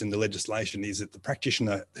introduced in the legislation is that the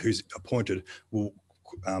practitioner who's appointed will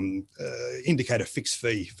indicate a fixed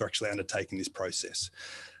fee for actually undertaking this process.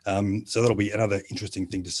 So that'll be another interesting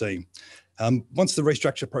thing to see. Once the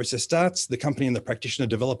restructure process starts, the company and the practitioner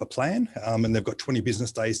develop a plan, and they've got 20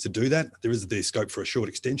 business days to do that. There is the scope for a short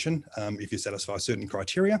extension if you satisfy certain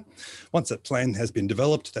criteria. Once that plan has been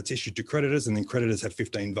developed, that's issued to creditors, and then creditors have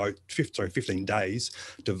 15 days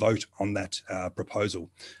to vote on that proposal.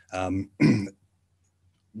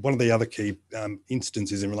 one of the other key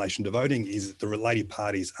instances in relation to voting is that the related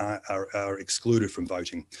parties are excluded from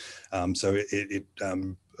voting. So it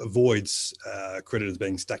avoids creditors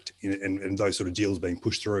being stacked and those sort of deals being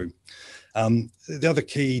pushed through. The other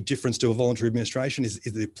key difference to a voluntary administration is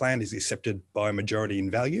the plan is accepted by majority in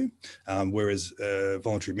value, whereas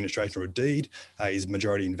voluntary administration or a deed is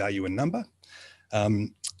majority in value and number.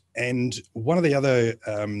 And one of the other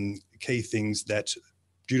key things that,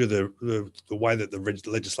 due to the way that the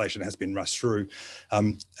legislation has been rushed through,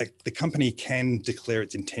 the company can declare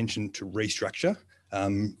its intention to restructure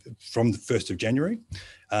from the 1st of January.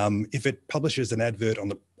 If it publishes an advert on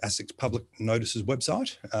the ASIC's public notices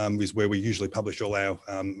website, is where we usually publish all our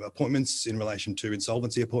appointments in relation to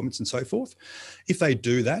insolvency appointments and so forth. If they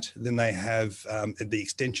do that, then they have the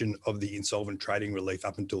extension of the insolvent trading relief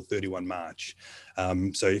up until 31 March.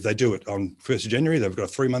 So if they do it on 1st of January, they've got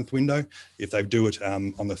a 3-month window. If they do it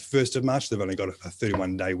on the 1st of March, they've only got a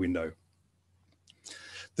 31-day window.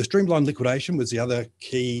 The streamlined liquidation was the other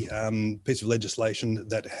key piece of legislation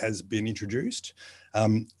that has been introduced.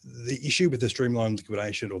 The issue with the streamlined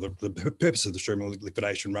liquidation, or the purpose of the streamlined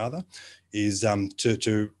liquidation rather, is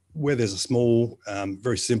to where there's a small,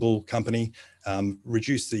 very simple company,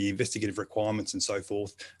 reduce the investigative requirements and so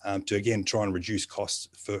forth, to again try and reduce costs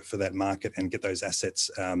for that market and get those assets,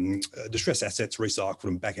 distressed assets, recycled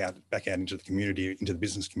and back out into the community, into the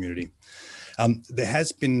business community. There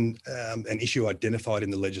has been an issue identified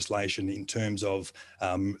in the legislation in terms of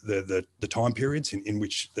the time periods in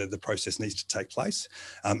which the process needs to take place.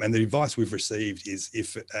 And the advice we've received is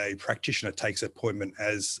if a practitioner takes appointment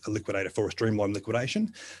as a liquidator for a streamlined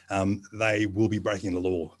liquidation, they will be breaking the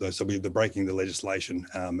law. So they're breaking the legislation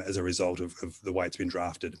as a result of the way it's been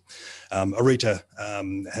drafted. ARETA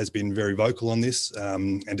has been very vocal on this,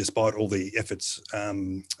 and despite all the efforts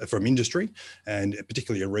from industry, and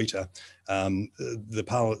particularly ARETA,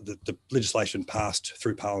 the legislation passed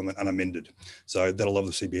through Parliament unamended. So that'll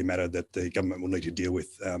obviously be a matter that the government will need to deal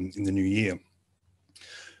with in the new year.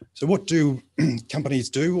 So what do companies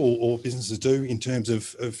do or businesses do in terms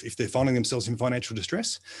of if they're finding themselves in financial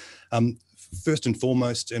distress? First and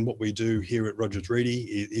foremost, and what we do here at Rogers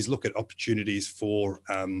Reedy is look at opportunities for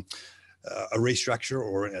a restructure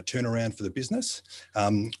or a turnaround for the business.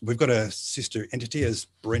 We've got a sister entity, as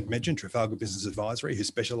Brent mentioned, Trafalgar Business Advisory, who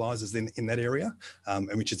specialises in that area,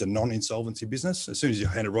 and which is a non-insolvency business. As soon as you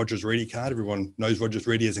hand a Rogers Reedy card, everyone knows Rogers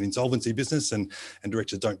Reedy as an insolvency business, and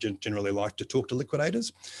directors don't generally like to talk to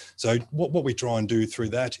liquidators. So what we try and do through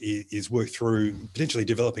that is work through potentially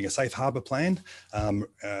developing a safe harbour plan,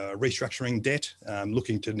 restructuring debt,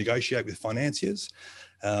 looking to negotiate with financiers,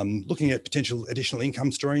 looking at potential additional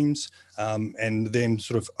income streams, and then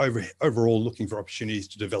sort of overall looking for opportunities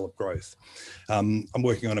to develop growth. I'm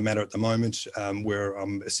working on a matter at the moment where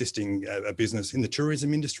I'm assisting a business in the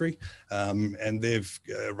tourism industry, and they've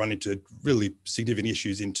run into really significant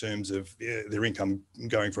issues in terms of their income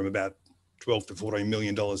going from about $12 to $14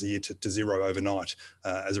 million a year to zero overnight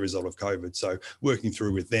as a result of COVID. So working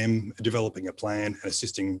through with them, developing a plan and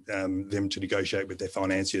assisting them to negotiate with their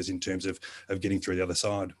financiers in terms of getting through the other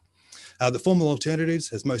side. The formal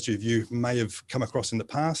alternatives, as most of you may have come across in the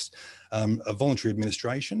past, a voluntary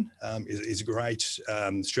administration is a great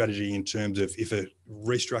strategy in terms of if a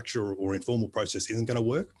restructure or informal process isn't going to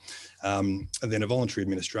work, and then a voluntary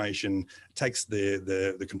administration takes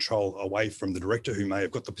the control away from the director who may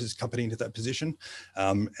have got the company into that position,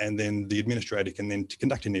 and then the administrator can then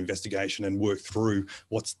conduct an investigation and work through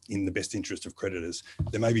what's in the best interest of creditors.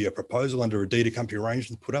 There may be a proposal under a deed of company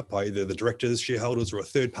arrangement put up by either the directors, shareholders, or a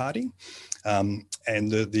third party, and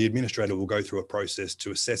the administrator will go through a process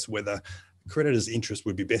to assess whether creditors' interest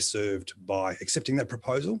would be best served by accepting that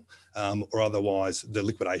proposal, or otherwise the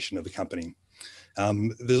liquidation of the company.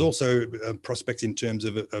 There's also prospects in terms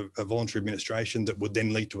of a voluntary administration that would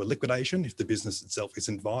then lead to a liquidation if the business itself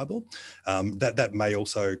isn't viable. That may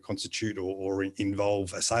also constitute or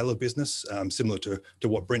involve a sale of business, similar to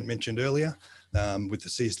what Brent mentioned earlier with the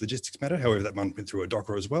CS Logistics matter. However, that one went through a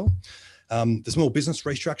DOCA as well. The small business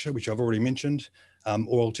restructure, which I've already mentioned,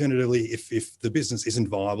 or alternatively, if the business isn't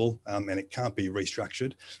viable and it can't be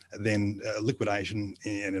restructured, then liquidation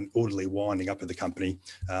and an orderly winding up of the company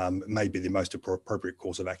may be the most appropriate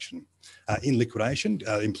course of action. In liquidation,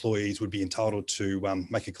 employees would be entitled to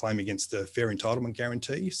make a claim against the fair entitlement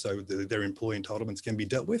guarantee, so their employee entitlements can be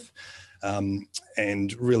dealt with.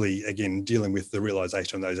 And really, again, dealing with the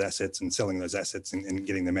realisation of those assets and selling those assets and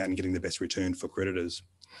getting them out and getting the best return for creditors.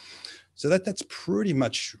 So that's pretty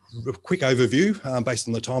much a quick overview based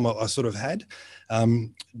on the time I sort of had.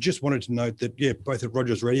 Just wanted to note that, yeah, both at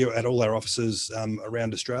Rogers Radio, at all our offices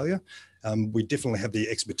around Australia, We definitely have the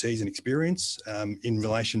expertise and experience in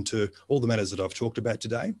relation to all the matters that I've talked about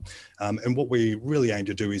today. And what we really aim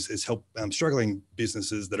to do is help struggling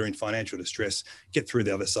businesses that are in financial distress get through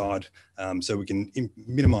the other side, so we can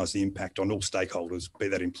minimise the impact on all stakeholders, be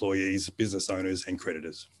that employees, business owners and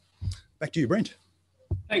creditors. Back to you, Brent.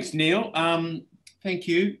 Thanks, Neil. Thank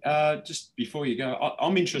you. Just before you go,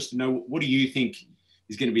 I'm interested to know, what do you think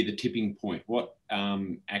is going to be the tipping point? What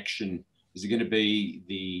action is it going to be?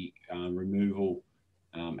 The removal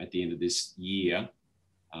at the end of this year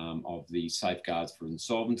of the safeguards for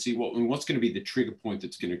insolvency? What's going to be the trigger point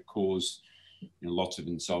that's going to cause lots of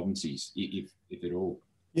insolvencies, if at all?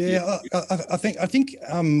 Yeah, I think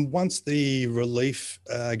once the relief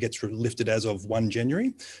gets lifted as of 1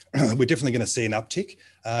 January, we're definitely going to see an uptick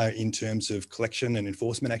in terms of collection and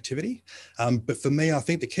enforcement activity. But for me, I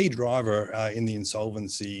think the key driver in the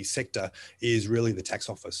insolvency sector is really the tax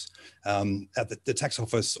office. The tax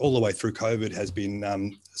office all the way through COVID has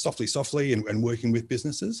been softly and working with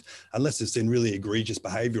businesses, unless it's in really egregious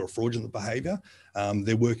behaviour or fraudulent behaviour.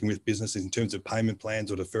 They're working with businesses in terms of payment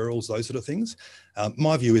plans or deferrals, those sort of things.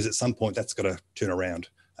 My view is at some point that's got to turn around.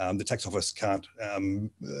 The tax office can't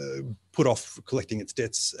put off collecting its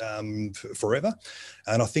debts forever.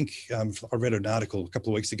 And I think I read an article a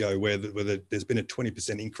couple of weeks ago where there's been a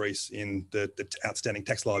 20% increase in the outstanding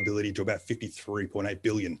tax liability to about 53.8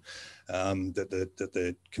 billion that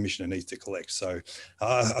the commissioner needs to collect. So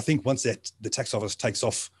I think once the tax office takes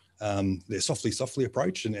off their softly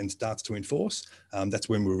approach and starts to enforce, that's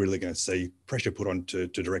when we're really going to see pressure put on to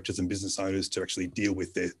directors and business owners to actually deal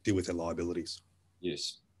with their liabilities.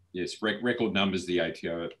 Yes, record numbers the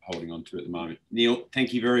ATO are holding on to at the moment. Neil,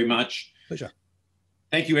 thank you very much. Pleasure.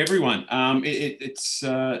 Thank you, everyone. It's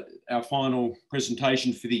our final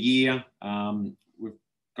presentation for the year. We've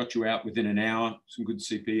got you out within an hour, some good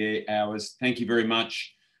CPE hours. Thank you very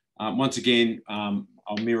much. Once again,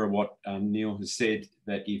 I'll mirror what Neil has said,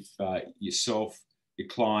 that if yourself, your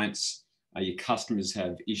clients, your customers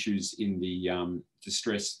have issues in the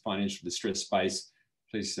financial distress space,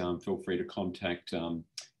 please feel free to contact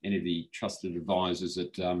any of the trusted advisors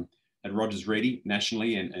at Rogers Ready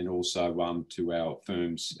nationally, and also to our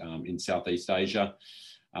firms in Southeast Asia.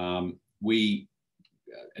 We,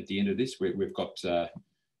 at the end of this, we've got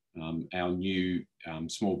our new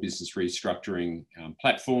small business restructuring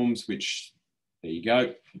platforms, which, there you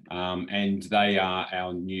go. And they are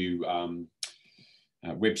our new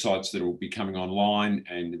websites that will be coming online,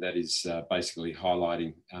 and that is basically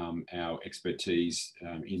highlighting our expertise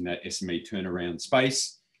in that SME turnaround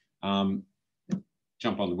space.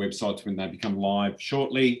 Jump on the websites when they become live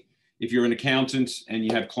shortly. If you're an accountant and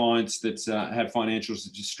you have clients that have financial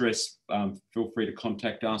distress, feel free to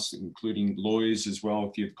contact us, including lawyers as well,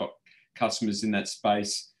 if you've got customers in that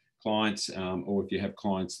space, clients, or if you have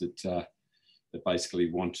clients that basically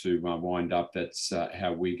want to wind up. That's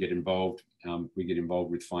how we get involved. We get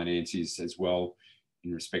involved with financiers as well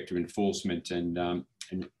in respect to enforcement and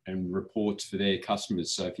reports for their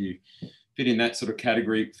customers. So if you fit in that sort of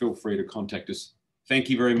category, feel free to contact us. Thank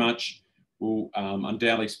you very much. We'll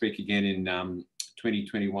undoubtedly speak again in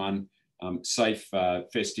 2021. Safe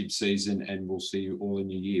festive season, and we'll see you all in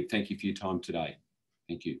New Year. Thank you for your time today.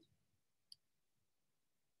 Thank you.